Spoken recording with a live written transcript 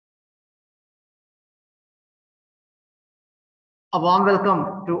A warm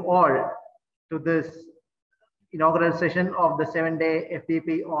welcome to all to this inaugural session of the 7-day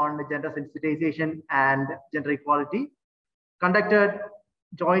FDP on gender sensitization and gender equality, conducted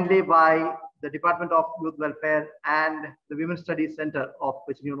jointly by the Department of Youth Welfare and the Women's Studies Center of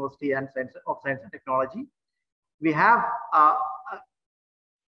Cochin University and Science and Technology. We have a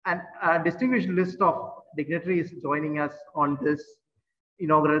distinguished list of dignitaries joining us on this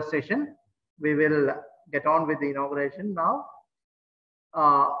inaugural session. We will get on with the inauguration now.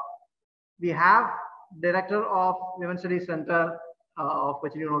 We have Director of Women's Studies Center of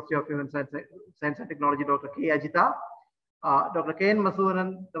Cochin University of Women's Science and Technology, Dr. K. Ajita, Dr. K.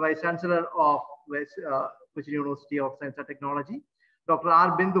 Madhusoodanan, the Vice Chancellor of Cochin University of Science and Technology, Dr.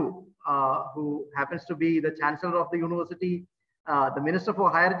 R. Bindu, who happens to be the Chancellor of the University, the Minister for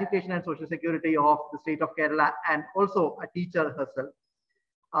Higher Education and Social Security of the state of Kerala, and also a teacher herself.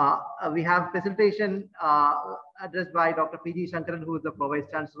 We have presentation addressed by Dr. P.G. Shankaran, who is the Vice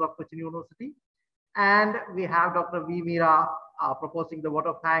Chancellor of Cochin University. And we have Dr. V. Meera proposing the vote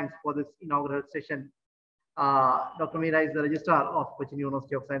of thanks for this inaugural session. Dr. Meera is the Registrar of Cochin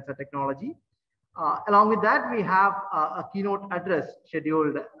University of Science and Technology. Along with that, we have a keynote address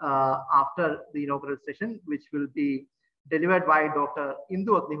scheduled after the inaugural session, which will be delivered by Dr.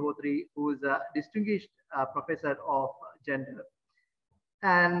 Indu Agnihotri, who is a distinguished professor of gender.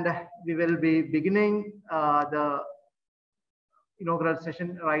 And we will be beginning the inaugural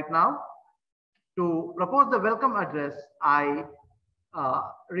session right now. To propose the welcome address, I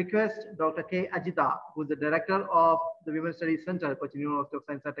request Dr. K. Ajita, who is the Director of the Women's Studies Center, Cochin University of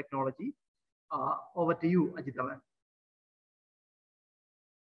Science and Technology. Over to you, Ajita, ma'am.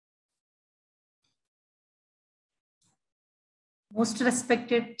 Most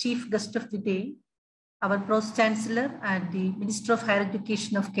respected Chief Guest of the Day, our Pro-Chancellor and the Minister of Higher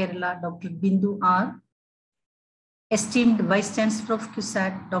Education of Kerala, Dr. Bindu R. Esteemed Vice Chancellor of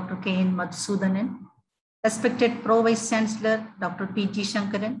CUSAT, Dr. K. Madhusoodanan. Respected Pro-Vice Chancellor, Dr. P.G.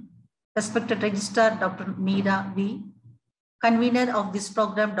 Shankaran. Respected Registrar, Dr. Meera V. Convener of this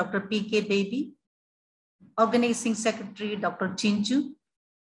program, Dr. P.K. Baby. Organizing Secretary, Dr. Chinchu.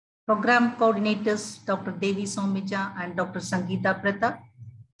 Program Coordinators, Dr. Devi Somija and Dr. Sangeeta Pratap.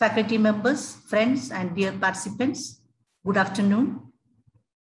 Faculty members, friends, and dear participants, good afternoon.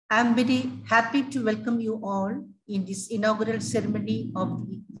 I am very happy to welcome you all in this inaugural ceremony of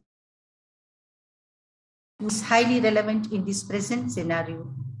the is highly relevant in this present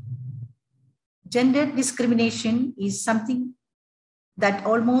scenario. Gender discrimination is something that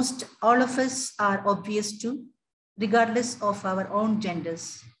almost all of us are obvious to, regardless of our own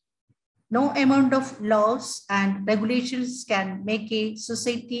genders. No amount of laws and regulations can make a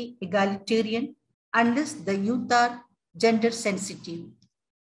society egalitarian unless the youth are gender sensitive.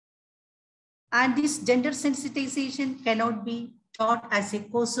 And this gender sensitization cannot be taught as a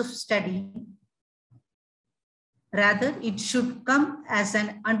course of study. Rather, it should come as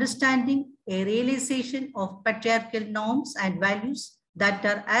an understanding, a realization of patriarchal norms and values that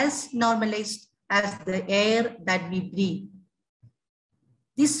are as normalized as the air that we breathe.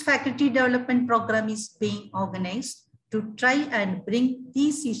 This faculty development program is being organized to try and bring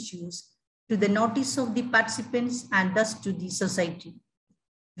these issues to the notice of the participants and thus to the society.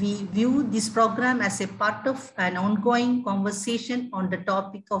 We view this program as a part of an ongoing conversation on the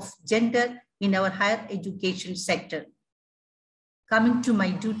topic of gender in our higher education sector. Coming to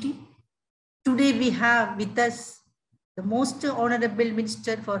my duty, today we have with us the most Honourable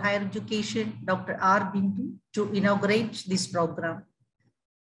Minister for Higher Education, Dr. R. Bindu, to inaugurate this program.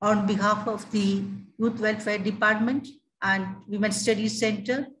 On behalf of the Youth Welfare Department and Women's Studies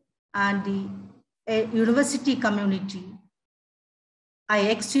Center and the university community, I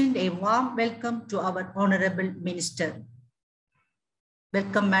extend a warm welcome to our Honourable Minister.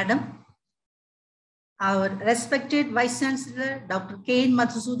 Welcome, Madam. Our respected Vice Chancellor, Dr. K.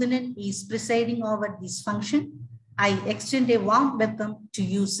 Madhusoodanan, is presiding over this function. I extend a warm welcome to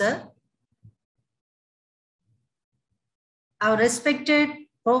you, sir. Our respected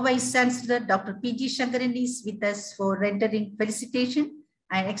Pro-Vice Chancellor, Dr. P.G. Shankaran, is with us for rendering felicitation.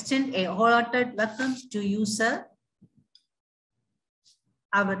 I extend a wholehearted welcome to you, sir.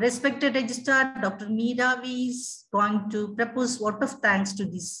 Our respected Registrar, Dr. Meera V, is going to propose vote of thanks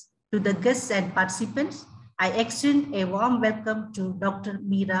to the guests and participants. I extend a warm welcome to Dr.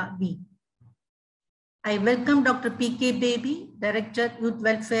 Meera V. I welcome Dr. P.K. Baby, Director, Youth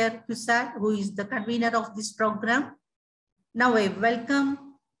Welfare, CUSAT, who is the convener of this program. Now I welcome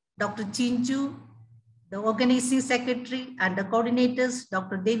Dr. Chinchu, the Organizing Secretary, and the coordinators,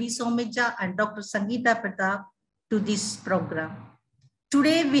 Dr. Devi Somija and Dr. Sangeeta Pratap, to this program.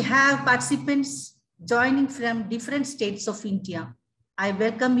 Today we have participants joining from different states of India. I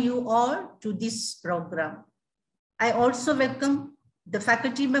welcome you all to this program. I also welcome the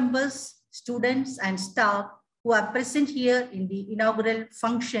faculty members, students, and staff who are present here in the inaugural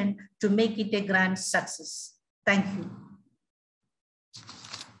function to make it a grand success. Thank you.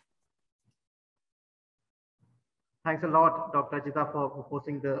 Thanks a lot, Dr. Ajita, for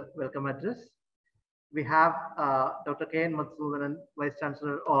proposing the welcome address. We have Dr. K.N. Madhusoodanan, Vice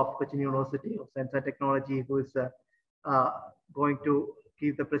Chancellor of Cochin University of Science and Technology, who is going to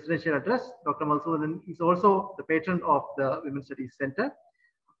give the presidential address. Dr. Madhusoodanan is also the patron of the Women's Studies Center.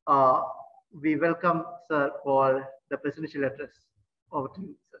 We welcome, sir, for the presidential address. Over to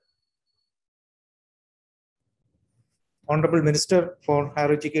you, sir. Honourable Minister for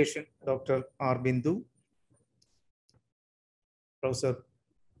Higher Education, Dr. R. Bindu, Professor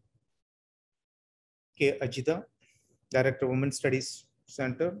K. Ajita, Director of Women's Studies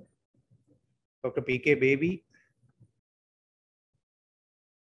Center, Dr. P.K. Baby,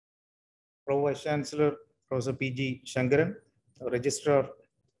 Pro Vice Chancellor, Professor P.G. Shankaran, Registrar,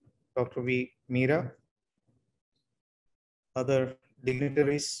 Dr. V. Meera, other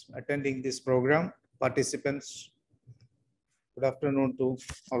dignitaries attending this program, participants, good afternoon to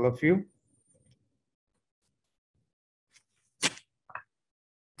all of you.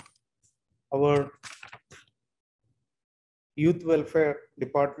 Our Youth Welfare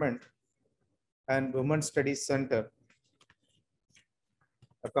Department and Women's Studies Center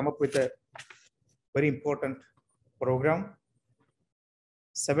have come up with a very important program,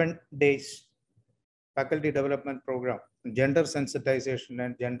 7 days faculty development program, gender sensitization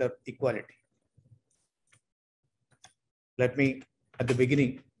and gender equality. Let me, at the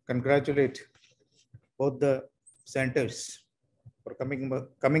beginning, congratulate both the centers for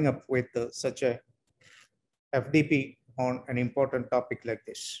coming up with such a FDP on an important topic like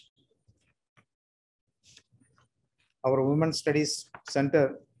this. Our Women's Studies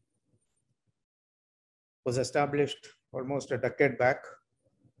Center was established almost a decade back.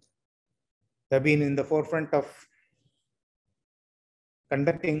 They've been in the forefront of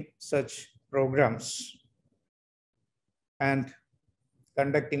conducting such programs and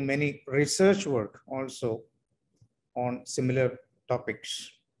conducting many research work also on similar topics.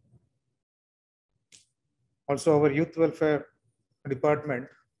 Also, our Youth Welfare Department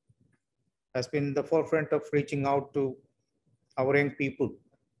has been in the forefront of reaching out to our young people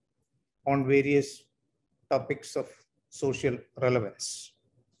on various topics of social relevance.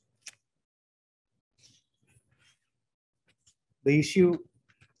 The issue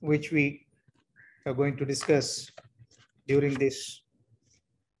which we are going to discuss during this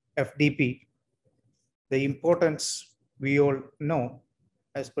FDP, the importance we all know,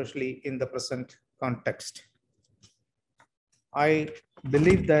 especially in the present context. I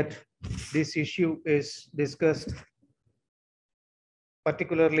believe that this issue is discussed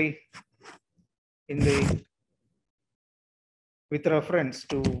particularly with reference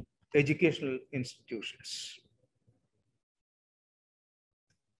to educational institutions.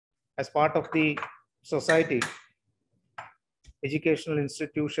 As part of the society, educational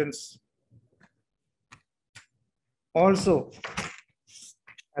institutions also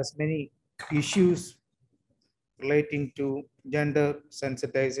has many issues relating to gender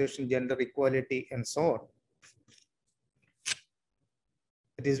sensitization, gender equality, and so on.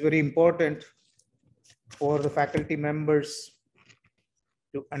 It is very important for the faculty members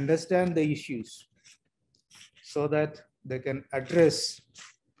to understand the issues so that they can address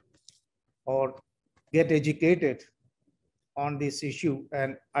or get educated on this issue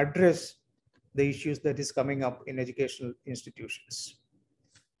and address the issues that is coming up in educational institutions.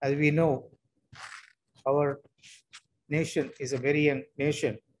 As we know, our nation is a very young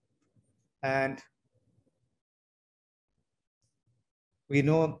nation, and we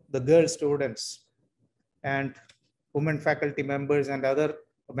know the girl students and women faculty members and other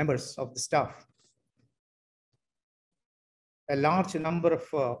members of the staff. A large number of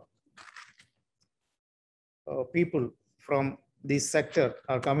people from this sector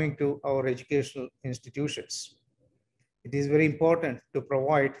are coming to our educational institutions. It is very important to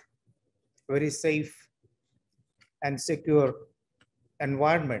provide very safe and secure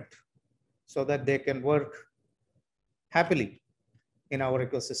environment so that they can work happily in our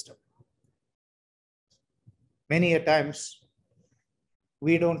ecosystem. Many a times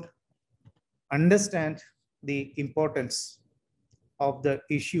we don't understand the importance of the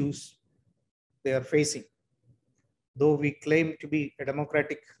issues they are facing. Though we claim to be a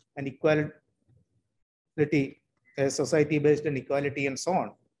democratic and equality, a society based on equality and so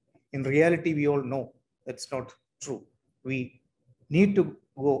on, in reality, we all know that's not true. We need to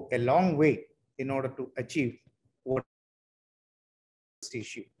go a long way in order to achieve what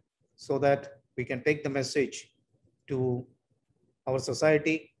issue, so that we can take the message to our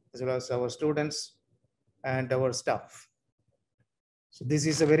society as well as our students and our staff. So this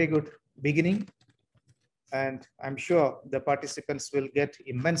is a very good beginning, and I'm sure the participants will get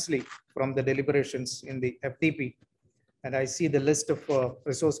immensely from the deliberations in the FDP. And I see the list of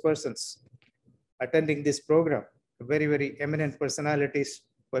resource persons attending this program, very, very eminent personalities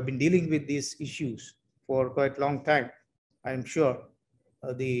who have been dealing with these issues for quite a long time. I'm sure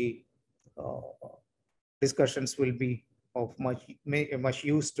the discussions will be of much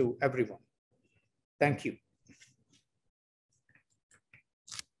use to everyone. Thank you.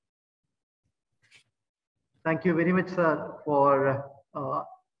 Thank you very much, sir, for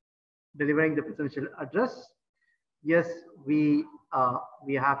delivering the presidential address. Yes, we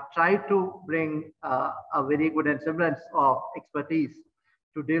have tried to bring a very good semblance of expertise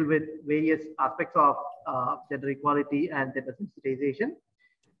to deal with various aspects of gender equality and gender sensitization.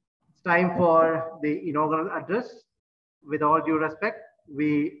 It's time for the inaugural address. With all due respect,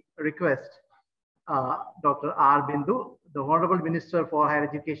 we request Dr. R. Bindu, the Honourable Minister for Higher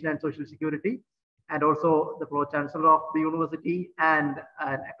Education and Social Security, and also the Pro-Chancellor of the University and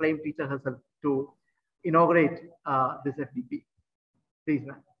an acclaimed teacher herself, to inaugurate this FDP. Please,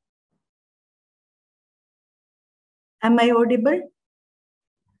 ma'am. Am I audible?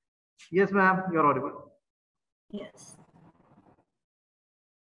 Yes, ma'am, you're audible. Yes.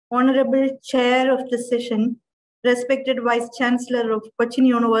 Honourable Chair of the session, respected Vice Chancellor of Cochin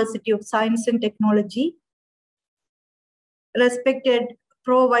University of Science and Technology, respected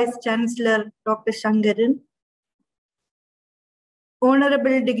Pro-Vice Chancellor Dr. Shankaran,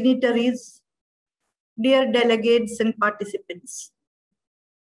 honourable dignitaries, dear delegates and participants.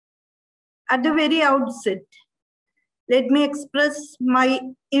 At the very outset, let me express my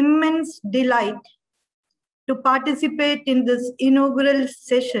immense delight to participate in this inaugural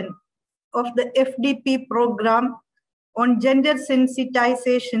session of the FDP program on gender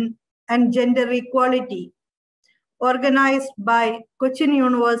sensitization and gender equality, organized by Cochin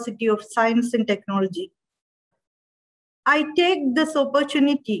University of Science and Technology. I take this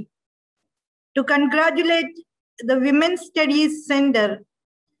opportunity to congratulate the Women's Studies Center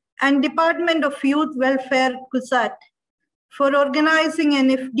and Department of Youth Welfare, CUSAT, for organizing an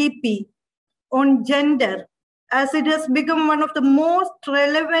FDP on gender, as it has become one of the most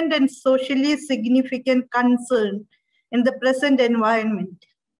relevant and socially significant concerns in the present environment.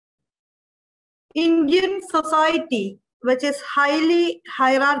 Indian society, which is highly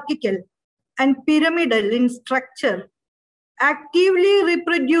hierarchical and pyramidal in structure, actively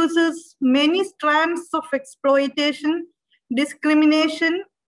reproduces many strands of exploitation, discrimination,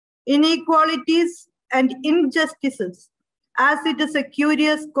 inequalities, and injustices, as it is a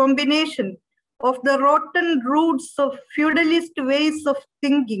curious combination of the rotten roots of feudalist ways of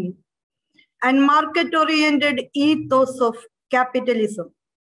thinking and market-oriented ethos of capitalism.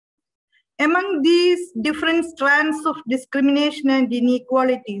 Among these different strands of discrimination and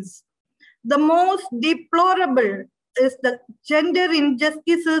inequalities, the most deplorable is the gender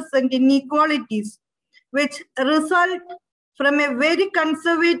injustices and inequalities, which result from a very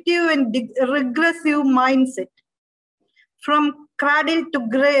conservative and regressive mindset. From cradle to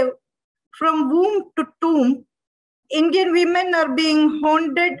grave, from womb to tomb, Indian women are being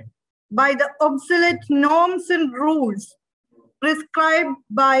haunted by the obsolete norms and rules prescribed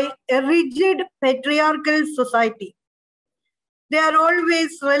by a rigid patriarchal society. They are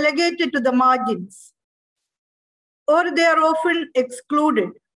always relegated to the margins, or they are often excluded.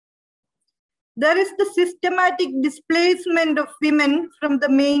 There is the systematic displacement of women from the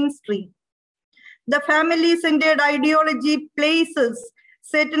mainstream. The family-centered ideology places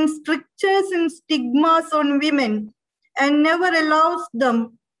certain strictures and stigmas on women and never allows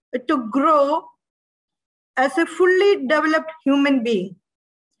them to grow as a fully developed human being.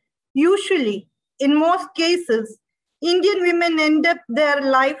 Usually, in most cases, Indian women end up their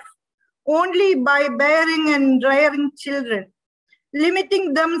life only by bearing and rearing children,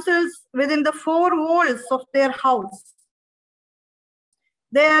 limiting themselves within the four walls of their house.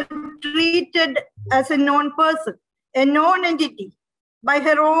 They are treated as a non-person, a non-entity by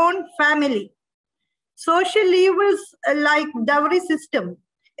her own family. Social evils like dowry system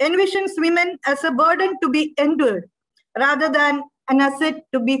envisions women as a burden to be endured rather than an asset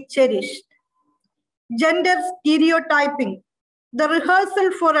to be cherished. Gender stereotyping, the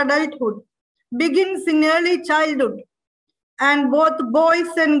rehearsal for adulthood, begins in early childhood, and both boys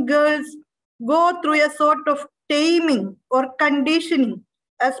and girls go through a sort of taming or conditioning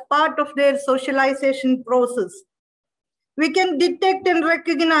as part of their socialization process. We can detect and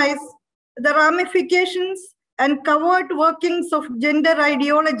recognize the ramifications and covert workings of gender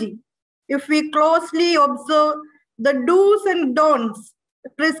ideology if we closely observe the do's and don'ts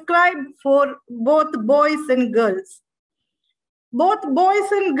prescribed for both boys and girls. Both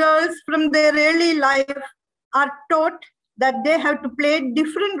boys and girls from their early life are taught that they have to play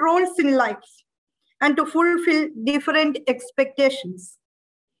different roles in life and to fulfill different expectations.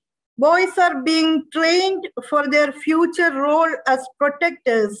 Boys are being trained for their future role as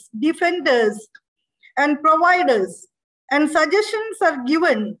protectors, defenders, and providers, and suggestions are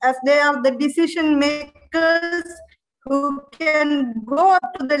given as they are the decision makers who can go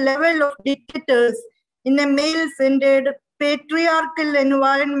up to the level of dictators in a male-centered patriarchal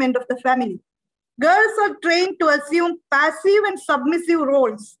environment of the family. Girls are trained to assume passive and submissive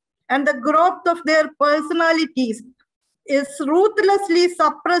roles, and the growth of their personalities is ruthlessly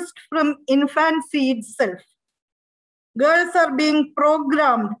suppressed from infancy itself. Girls are being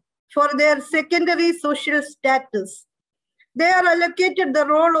programmed for their secondary social status. They are allocated the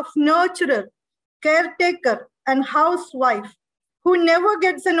role of nurturer, caretaker, and housewife who never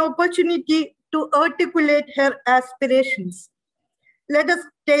gets an opportunity to articulate her aspirations. Let us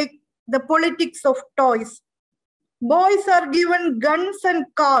take the politics of toys. Boys are given guns and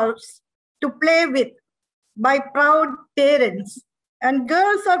cars to play with by proud parents, and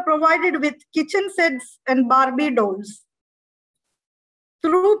girls are provided with kitchen sets and Barbie dolls.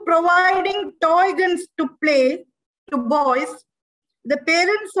 Through providing toy guns to play to boys, the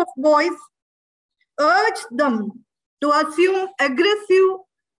parents of boys urge them to assume aggressive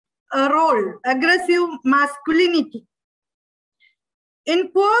masculinity. In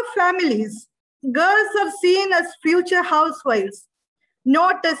poor families, girls are seen as future housewives,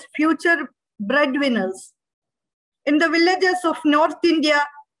 not as future breadwinners. In the villages of North India,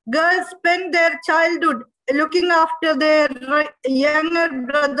 girls spend their childhood looking after their younger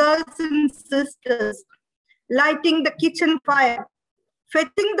brothers and sisters, lighting the kitchen fire,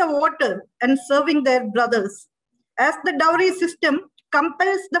 fetching the water, and serving their brothers. As the dowry system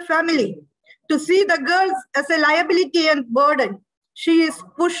compels the family to see the girls as a liability and burden, she is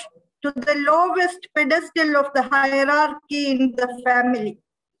pushed to the lowest pedestal of the hierarchy in the family.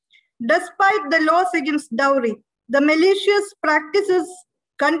 Despite the laws against dowry, the malicious practices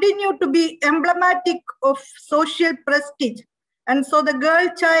continue to be emblematic of social prestige, and so the girl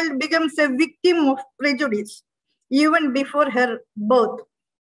child becomes a victim of prejudice even before her birth.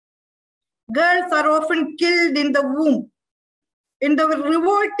 Girls are often killed in the womb. In the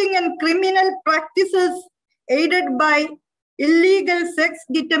revolting and criminal practices aided by illegal sex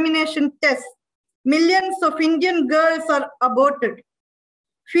determination tests, millions of Indian girls are aborted.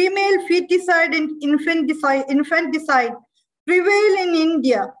 Female feticide and infanticide prevail in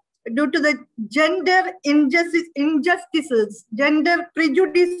India due to the gender injustices, gender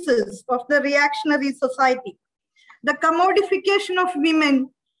prejudices of the reactionary society. The commodification of women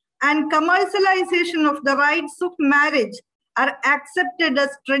and commercialization of the rights of marriage are accepted as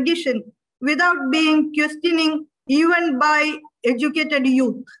tradition without being questioning even by educated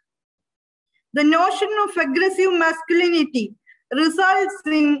youth. The notion of aggressive masculinity results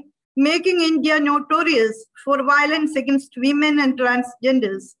in making India notorious for violence against women and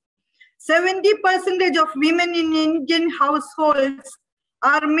transgenders. 70% of women in Indian households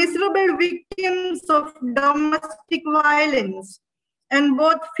are miserable victims of domestic violence, and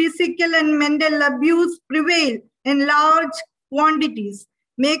both physical and mental abuse prevail in large quantities,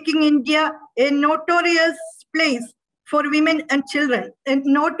 making India a notorious place for women and children, and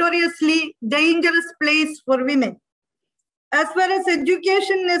notoriously dangerous place for women. As far as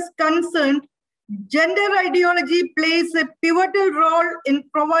education is concerned, gender ideology plays a pivotal role in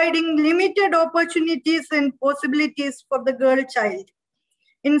providing limited opportunities and possibilities for the girl child.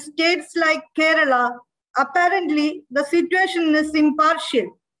 In states like Kerala, apparently the situation is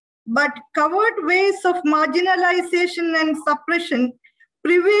impartial, but covert ways of marginalization and suppression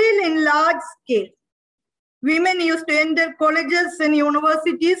prevail in large scale. Women used to enter colleges and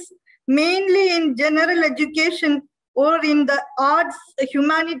universities mainly in general education or in the arts,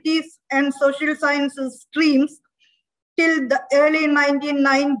 humanities, and social sciences streams till the early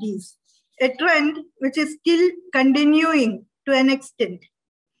 1990s, a trend which is still continuing to an extent.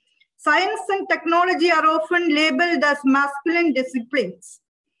 Science and technology are often labeled as masculine disciplines.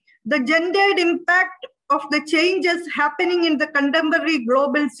 The gendered impact of the changes happening in the contemporary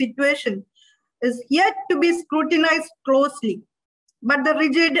global situation is yet to be scrutinized closely. But the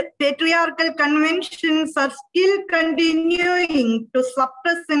rigid patriarchal conventions are still continuing to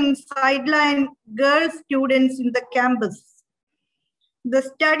suppress and sideline girl students in the campus. The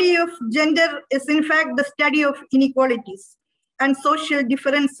study of gender is in fact the study of inequalities and social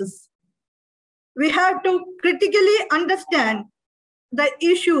differences. We have to critically understand the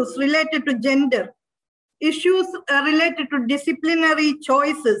issues related to gender, issues related to disciplinary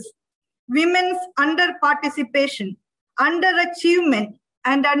choices, women's under-participation, underachievement,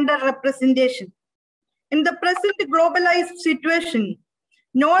 and underrepresentation. In the present globalized situation,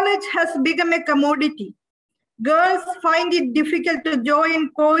 knowledge has become a commodity. Girls find it difficult to join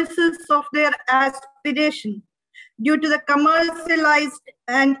courses of their aspiration due to the commercialized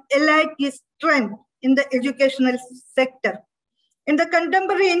and elitist trend in the educational sector. In the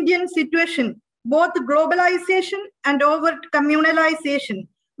contemporary Indian situation, both globalization and overt communalization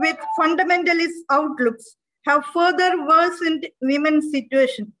with fundamentalist outlooks have further worsened women's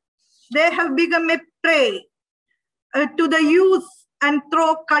situation. They have become a prey to the use and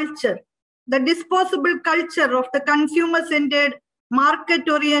throw culture, the disposable culture of the consumer-centered,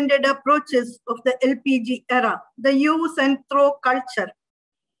 market-oriented approaches of the LPG era, the use and throw culture.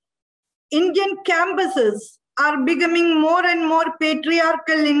 Indian campuses are becoming more and more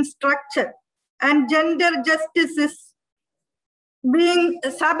patriarchal in structure, and gender justice is being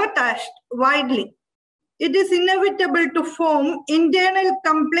sabotaged widely. It is inevitable to form internal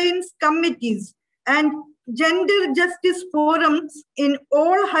complaints committees and gender justice forums in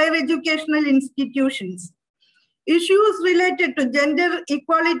all higher educational institutions. Issues related to gender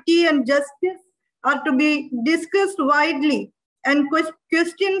equality and justice are to be discussed widely, and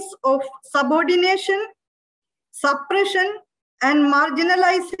questions of subordination, suppression, and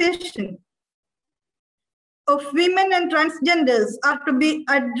marginalization of women and transgenders are to be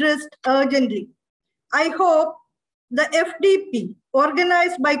addressed urgently. I hope the FDP,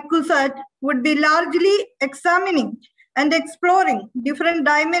 organized by CUSAT, would be largely examining and exploring different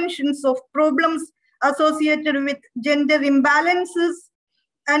dimensions of problems associated with gender imbalances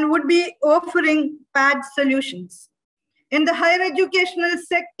and would be offering PAD solutions. In the higher educational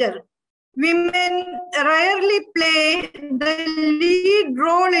sector, women rarely play the lead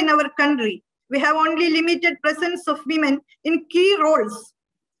role in our country. We have only limited presence of women in key roles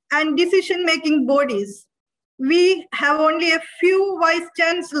and decision-making bodies. We have only a few vice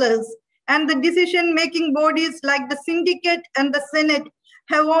chancellors, and the decision-making bodies like the syndicate and the Senate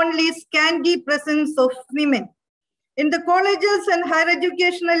have only scanty presence of women. In the colleges and higher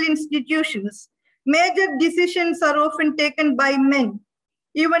educational institutions, major decisions are often taken by men,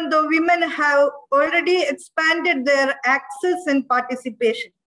 even though women have already expanded their access and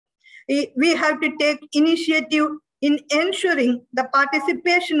participation. We have to take initiative in ensuring the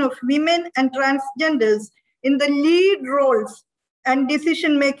participation of women and transgenders in the lead roles and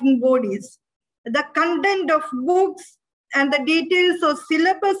decision-making bodies. The content of books and the details of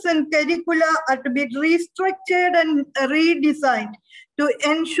syllabus and curricula are to be restructured and redesigned to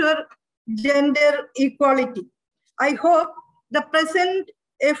ensure gender equality. I hope the present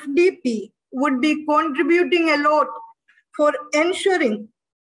FDP would be contributing a lot for ensuring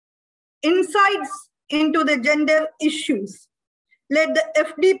insights into the gender issues. Let the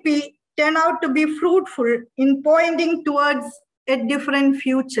FDP turn out to be fruitful in pointing towards a different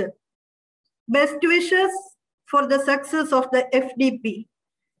future. Best wishes for the success of the FDP.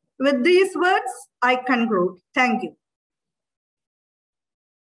 With these words, I conclude. Thank you.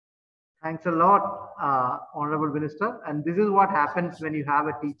 Thanks a lot, Honorable Minister. And this is what happens when you have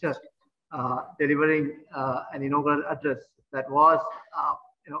a teacher delivering an inaugural address that was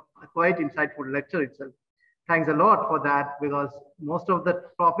a quite insightful lecture itself. Thanks a lot for that, because most of the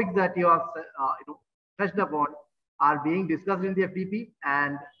topics that you have touched upon are being discussed in the FDP,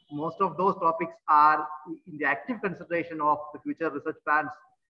 and most of those topics are in the active consideration of the future research plans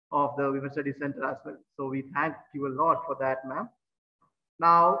of the Women's Studies Center as well. So we thank you a lot for that, ma'am.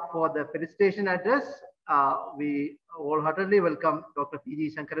 Now for the felicitation address, we wholeheartedly welcome Dr.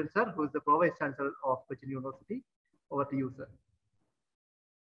 P.G. Shankaran sir, who is the Pro-Vice Chancellor of Cochin University. Over to you, sir.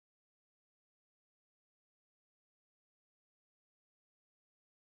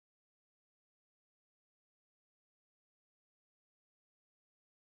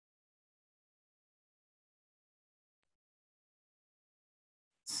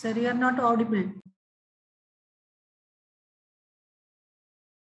 Sir, you are not audible.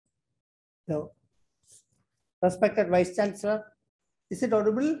 No. Respected Vice Chancellor, is it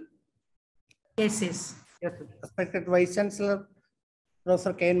audible? Yes, yes. Yes, sir. Respected Vice Chancellor,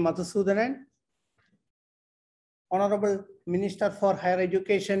 Professor K. Madhusoodanan, Honourable Minister for Higher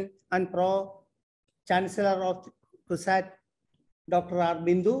Education and Pro-Chancellor of CUSAT, Dr. R.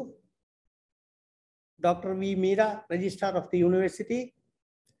 Bindu, Dr. V. Meera, Registrar of the University,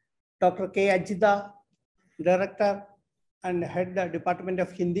 Dr. K. Ajita, Director and Head Department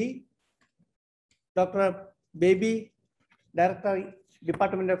of Hindi, Dr. Baby, Director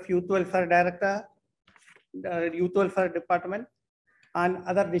Department of Youth Welfare Director, the Youth Welfare Department, and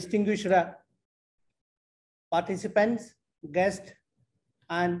other distinguished participants, guests,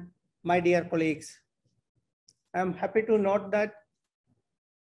 and my dear colleagues. I'm happy to note that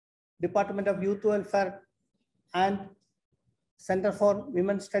Department of Youth Welfare and Center for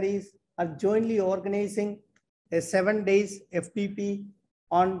Women's Studies are jointly organizing a 7 days FDP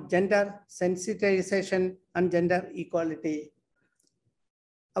on gender sensitization and gender equality.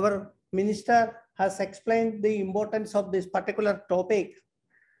 Our minister has explained the importance of this particular topic,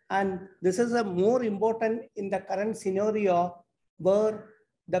 and this is a more important in the current scenario where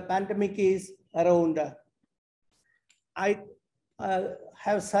the pandemic is around. I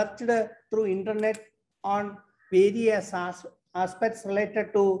have searched through internet on various aspects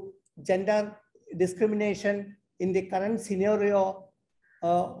related to gender discrimination in the current scenario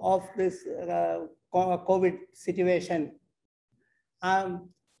of this COVID situation.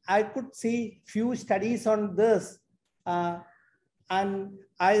 I could see few studies on this, and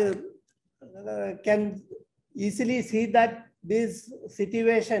I can easily see that this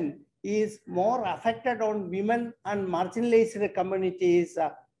situation is more affected on women and marginalized communities.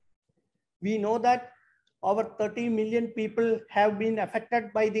 We know that over 30 million people have been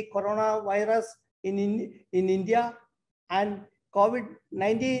affected by the coronavirus in India, and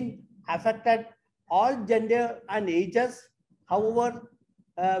COVID-19 affected all gender and ages. However,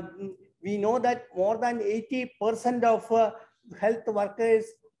 we know that more than 80% of health workers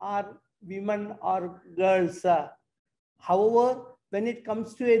are women or girls. However, when it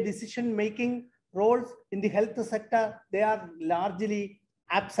comes to a decision-making roles in the health sector, they are largely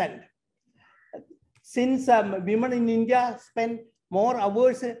absent. Since women in India spend more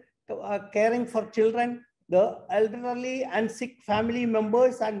hours caring for children, the elderly and sick family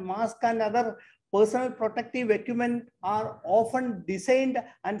members, and mask and other personal protective equipment are often designed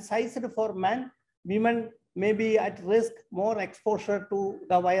and sized for men, women may be at risk more exposure to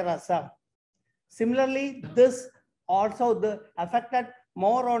the virus. Similarly, this also affected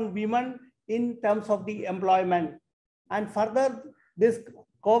more on women in terms of the employment. And further, this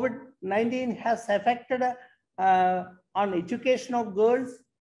COVID-19 has affected on education of girls,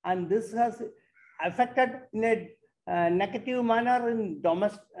 and this has affected in a negative manner in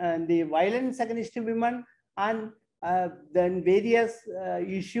the violence against women, and then various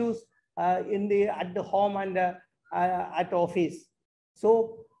issues at the home and at office.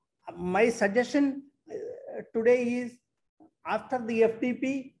 So my suggestion today is, after the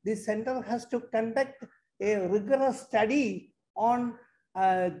FDP, the center has to conduct a rigorous study on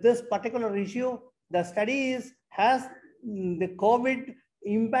this particular issue. The study has the COVID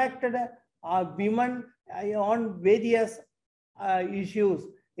impacted women on various issues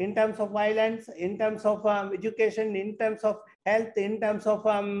in terms of violence, in terms of education, in terms of health, in terms of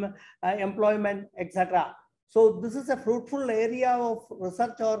employment, etc. So this is a fruitful area of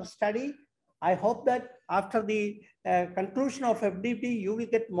research or study. I hope that after the conclusion of FDP, you will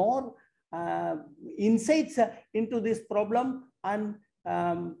get more insights into this problem, and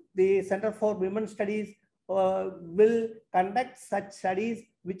the Center for Women's Studies will conduct such studies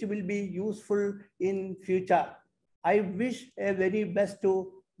which will be useful in future. I wish a very best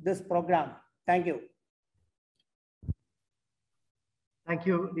to this program. Thank you. Thank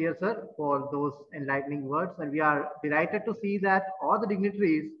you, dear sir, for those enlightening words. And we are delighted to see that all the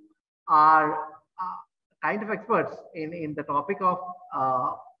dignitaries are kind of experts in the topic of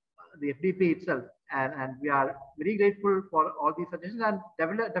the FDP itself. And we are very grateful for all these suggestions, and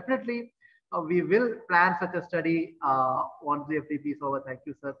definitely we will plan such a study once the FDP is over. Thank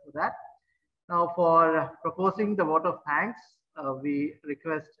you, sir, for that. Now, for proposing the vote of thanks, we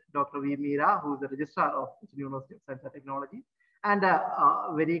request Dr. V. Meera, who is the Registrar of Cochin University of Science and Technology, and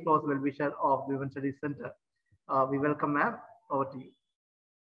a very close well-wisher of the Women's Studies Center. We welcome ma'am. Over to you.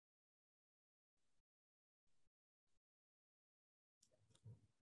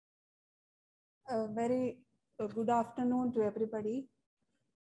 Very good afternoon to everybody.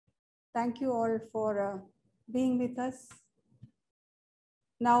 Thank you all for being with us.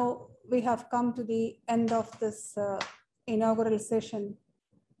 Now we have come to the end of this inaugural session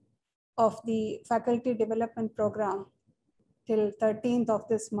of the Faculty Development Program till 13th of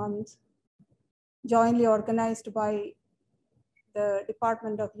this month, jointly organized by the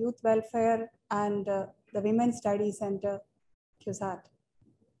Department of Youth Welfare and the Women's Studies Center, CUSAT.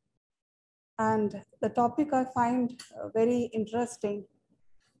 And the topic I find very interesting,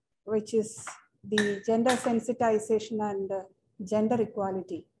 which is the gender sensitization and gender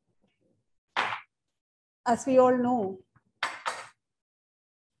equality. As we all know,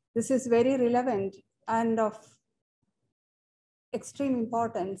 this is very relevant and of extreme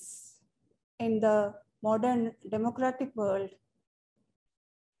importance in the modern democratic world,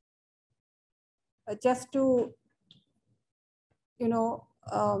 just to,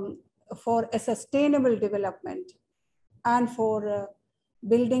 for a sustainable development and for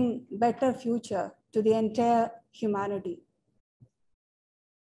building better future to the entire humanity.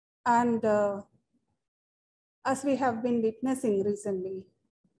 And as we have been witnessing recently,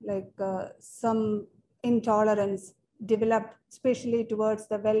 like some intolerance developed, especially towards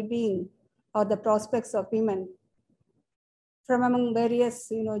the well-being or the prospects of women from among various,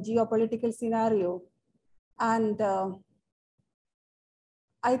 geopolitical scenario. And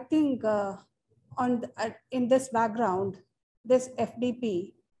I think in this background, this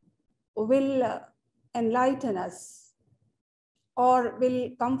FDP will enlighten us or will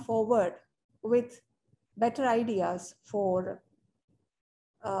come forward with better ideas for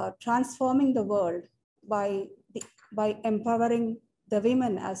transforming the world by empowering the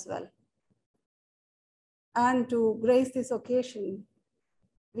women as well. And to grace this occasion,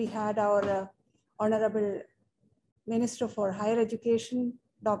 we had our Honourable Minister for Higher Education,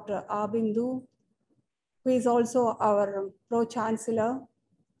 Dr. Bindu, who is also our Pro-Chancellor.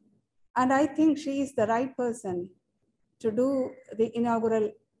 And I think she is the right person to do the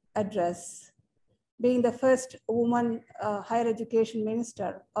inaugural address, being the first woman higher education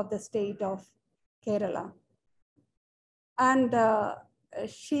minister of the state of Kerala. And I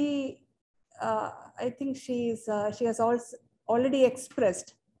think she has also already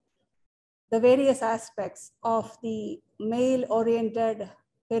expressed the various aspects of the male-oriented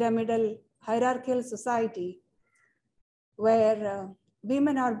pyramidal hierarchical society where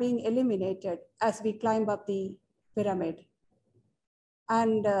women are being eliminated as we climb up the pyramid.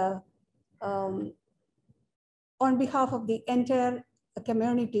 And on behalf of the entire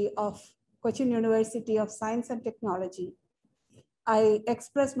community of Cochin University of Science and Technology, I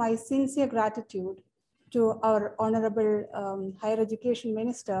express my sincere gratitude to our Honourable Higher Education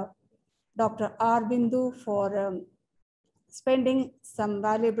Minister, Dr. Bindu, for spending some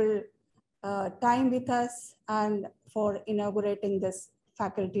valuable time with us and for inaugurating this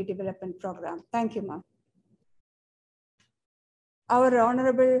faculty development program. Thank you, ma'am. Our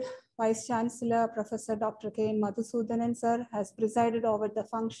Honourable Vice Chancellor, Professor Dr. Madhusoodanan, sir, has presided over the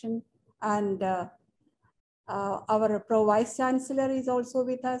function, and our Pro-Vice Chancellor is also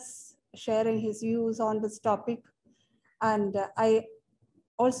with us, sharing his views on this topic. And I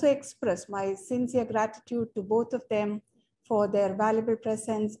also express my sincere gratitude to both of them for their valuable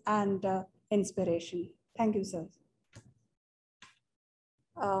presence and inspiration. Thank you, sir.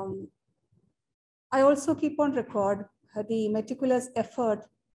 I also keep on record the meticulous effort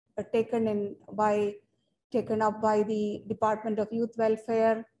taken up by the Department of Youth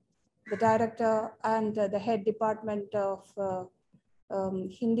Welfare, the director and the head department of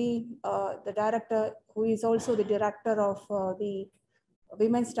Hindi, the director who is also the director of the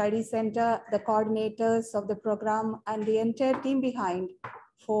Women's Studies Center, the coordinators of the program, and the entire team behind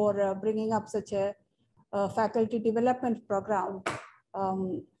for bringing up such a faculty development program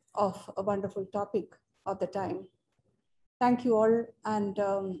of a wonderful topic of the time. Thank you all. And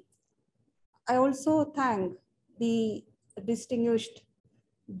I also thank the distinguished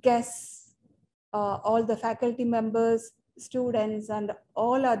guests, all the faculty members, students, and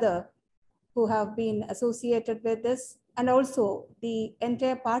all other who have been associated with this, and also the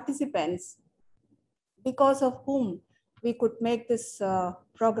entire participants, because of whom we could make this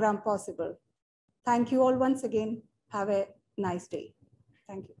program possible. Thank you all once again. Have a nice day.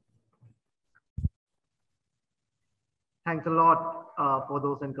 Thank you. Thanks a lot for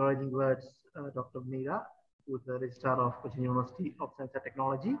those encouraging words, Dr. Meera, who is the Registrar of Cochin University of Science and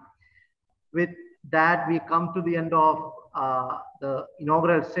Technology. With that, we come to the end of the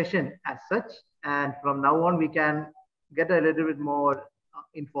inaugural session as such. And from now on, we can get a little bit more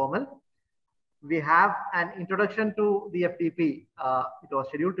informal. We have an introduction to the FDP. It was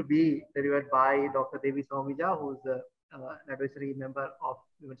scheduled to be delivered by Dr. Devi Somija, who is an advisory member of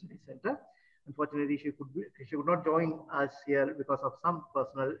the University Center. Unfortunately, she could not join us here because of some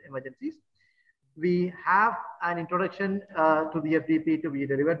personal emergencies. We have an introduction to the FDP to be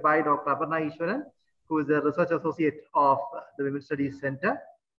delivered by Dr. Aparna Ishwaran, who is a research associate of the Women's Studies Center.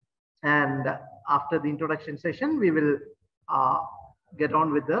 And after the introduction session, we will get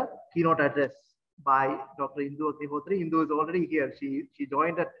on with the keynote address by Dr. Indu Agnihotri. Indu is already here. She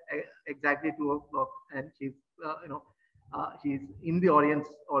joined at exactly 2 o'clock, and she's she's in the audience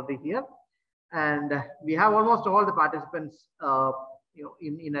already here. And we have almost all the participants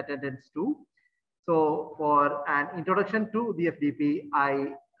in attendance too. So for an introduction to the FDP,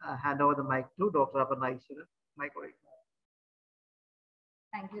 I hand over the mic to Dr. Aparna Ishwaran. Mic over.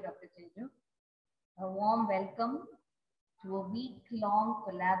 Thank you, Dr. Chinju. A warm welcome to a week-long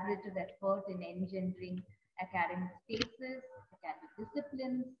collaborative effort in engendering academic spaces, academic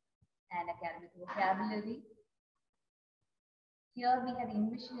disciplines, and academic vocabulary. Here we have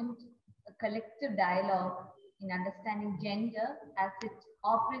envisioned a collective dialogue in understanding gender as it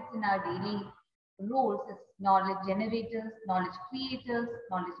operates in our daily roles as knowledge generators, knowledge creators,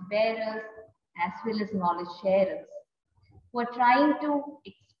 knowledge bearers, as well as knowledge sharers. We're trying to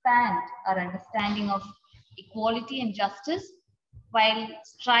expand our understanding of equality and justice while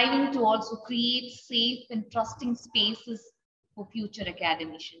striving to also create safe and trusting spaces for future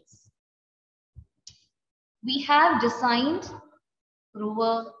academicians. We have designed for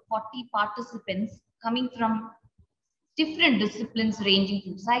over 40 participants coming from different disciplines ranging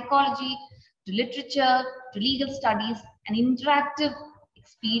from psychology to literature to legal studies, an interactive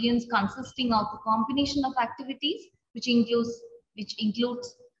experience consisting of a combination of activities which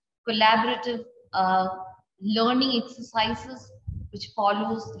includes collaborative learning exercises, which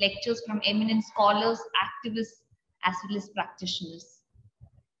follows lectures from eminent scholars, activists, as well as practitioners.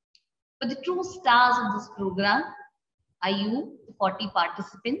 But the true stars of this program are you, the 40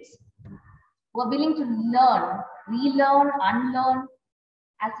 participants, who are willing to learn, relearn, unlearn,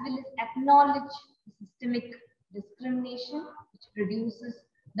 as well as acknowledge the systemic discrimination which produces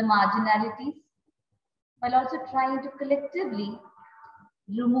the marginalities, while also trying to collectively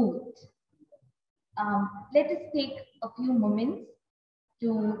remove it. Let us take a few moments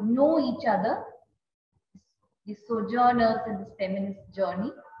to know each other, the sojourners in this feminist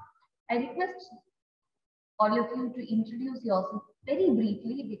journey. I request all of you to introduce yourself very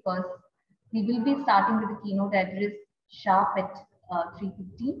briefly because we will be starting with the keynote address sharp at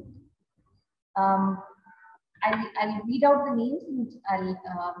 3:15. I'll read out the names and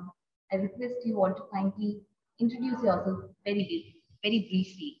I request you all to kindly introduce yourself very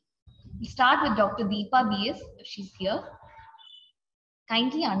briefly. We'll start with Dr. Deepa BS, if she's here.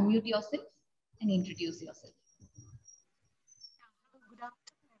 Kindly unmute yourself and introduce yourself. Good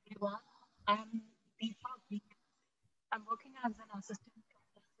afternoon, everyone. I'm Deepa BS. I'm working as an assistant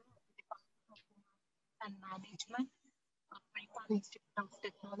professor at the Department of Finance and Management at the Institute of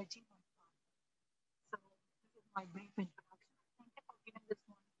Technology. So this is my brief introduction. Thank you for giving this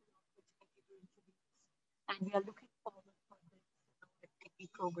wonderful opportunity to introduce. And we are looking forward for this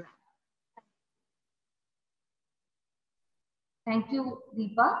FTP program. Thank you,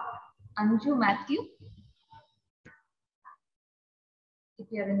 Deepa. Anju Matthew. If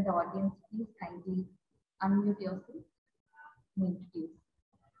you're in the audience, please kindly unmute yourself and introduce.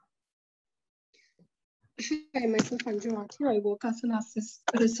 Hi, myself Anju Matthew. I work as an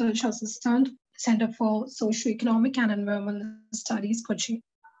research assistant, Center for Socio-Economic and Environmental Studies, Cochin.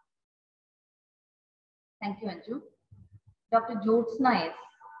 Thank you, Anju. Dr. Jyotsna S.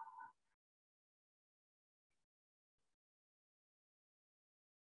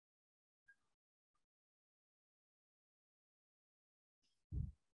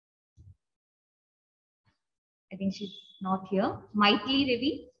 I think she's not here. Maitli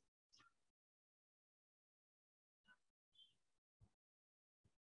Ravi.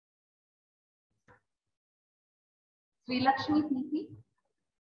 Sri Lakshmi Preeti.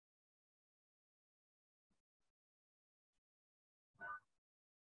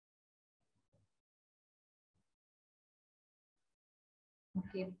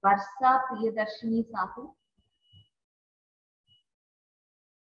 Okay, Barsa Priyadarshini Sahu.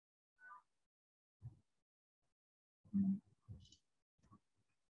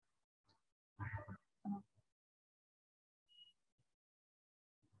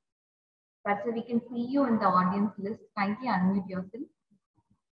 Barsa, we can see you in the audience list. Kindly unmute yourself.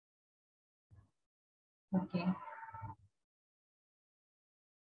 Okay.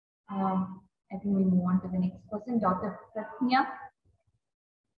 I think we move on to the next person, Dr. Prasnya.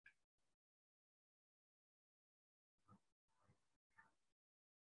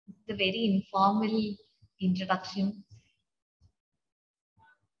 It's a very informal introduction.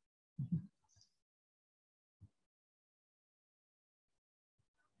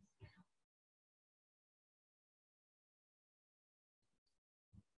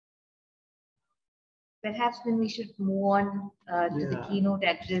 Perhaps then we should move on to the keynote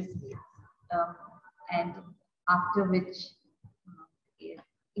address, and after which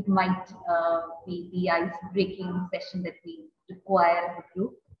it might be the ice-breaking session that we require as a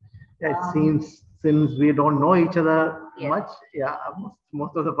group. Yeah, it seems, since we don't know each other much,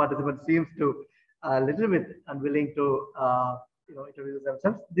 most of the participants seems to a little bit unwilling to introduce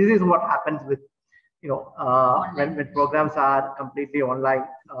themselves. This is what happens with when programs are completely online.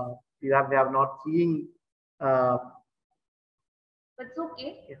 We have not seen but it's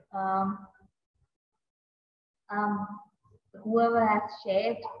okay. Whoever has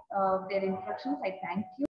shared their instructions, I thank you.